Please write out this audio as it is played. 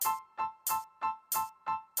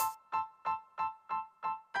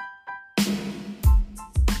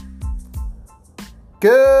Good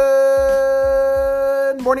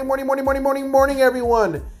morning,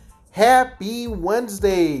 everyone. Happy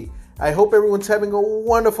Wednesday. I hope everyone's having a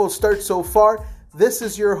wonderful start so far. This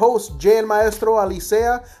is your host, Jan Maestro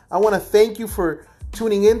Alicea. I want to thank you for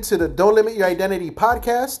tuning in to the Don't Limit Your Identity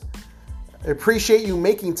podcast. I appreciate you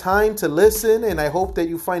making time to listen, and I hope that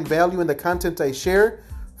you find value in the content I share.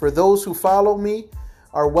 For those who follow me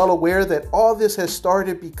are well aware that all this has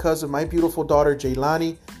started because of my beautiful daughter,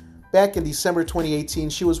 Jaylani. Back in December 2018,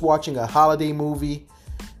 she was watching a holiday movie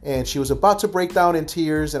and she was about to break down in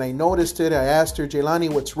tears, and I noticed it. I asked her, Jaylani,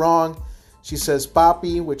 what's wrong? She says,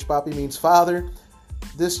 Papi, which Papi means father.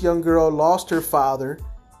 This young girl lost her father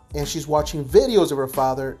and she's watching videos of her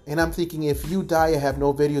father, and I'm thinking, if you die, I have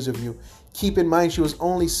no videos of you. Keep in mind, she was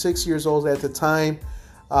only 6 years old at the time.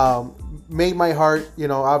 Made my heart,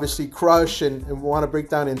 obviously crush and want to break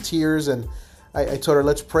down in tears. And I told her,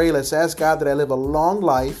 let's pray. Let's ask God that I live a long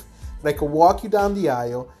life, that I could walk you down the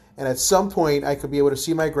aisle, and at some point I could be able to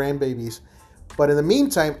see my grandbabies. But in the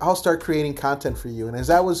meantime, I'll start creating content for you. And as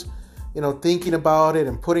I was, thinking about it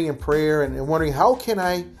and putting in prayer and wondering, how can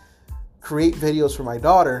I create videos for my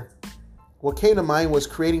daughter? What came to mind was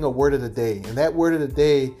creating a word of the day. And that word of the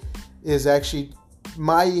day is actually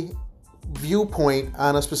my viewpoint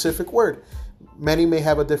on a specific word. Many may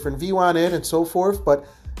have a different view on it and so forth, but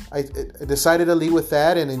I decided to lead with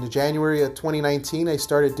that, and in January of 2019, I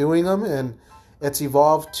started doing them, and it's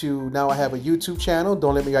evolved to now I have a YouTube channel,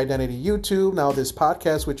 Don't Limit Your Identity YouTube. Now this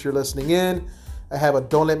podcast, which you're listening in, I have a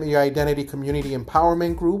Don't Limit Your Identity community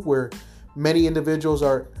empowerment group where many individuals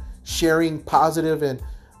are sharing positive and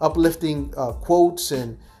uplifting quotes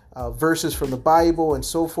and verses from the Bible and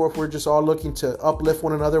so forth. We're just all looking to uplift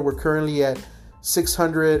one another. We're currently at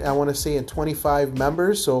 625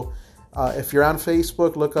 members. So if you're on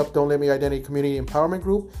Facebook, look up Don't Limit Your Identity Community Empowerment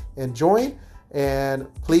Group and join.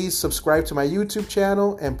 And please subscribe to my YouTube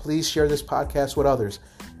channel, and please share this podcast with others.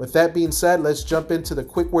 With that being said, let's jump into the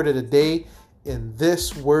quick word of the day. And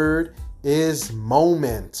this word is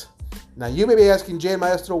moment. Now, you may be asking, Jan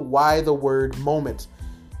Maestro, why the word moment?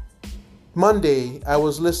 Monday, I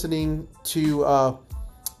was listening to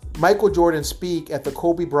Michael Jordan speak at the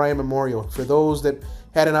Kobe Bryant Memorial. For those that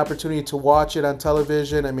had an opportunity to watch it on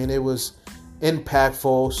television, it was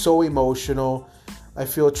impactful, so emotional. I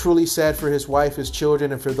feel truly sad for his wife, his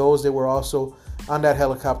children, and for those that were also on that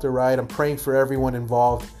helicopter ride. I'm praying for everyone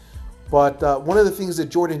involved. But one of the things that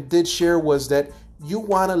Jordan did share was that you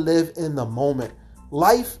want to live in the moment.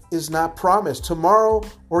 Life is not promised. Tomorrow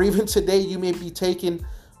or even today, you may be taken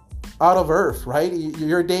out of earth, right?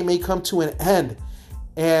 Your day may come to an end,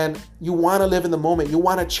 and you want to live in the moment. You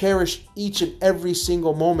want to cherish each and every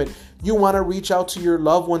single moment. You want to reach out to your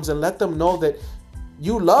loved ones and let them know that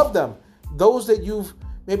you love them. Those that you've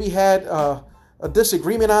maybe had a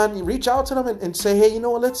disagreement on, you reach out to them and say, hey,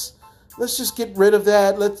 let's just get rid of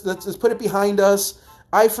that. Let's put it behind us.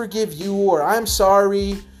 I forgive you, or I'm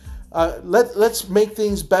sorry. Let's make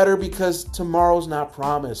things better, because tomorrow's not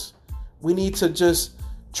promised. We need to just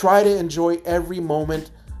try to enjoy every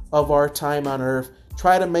moment of our time on earth.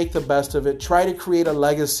 Try to make the best of it. Try to create a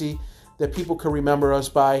legacy that people can remember us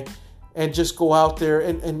by, and just go out there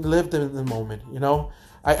and live in the moment.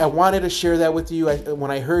 I wanted to share that with you. When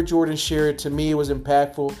I heard Jordan share it, to me, it was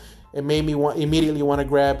impactful. It made me immediately want to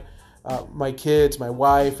grab my kids, my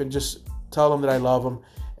wife, and just tell them that I love them,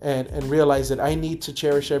 and realize that I need to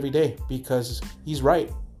cherish every day, because he's right.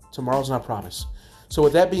 Tomorrow's not promised. So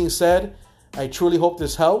with that being said, I truly hope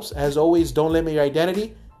this helps. As always, don't limit your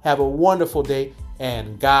identity. Have a wonderful day,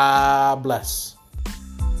 and God bless.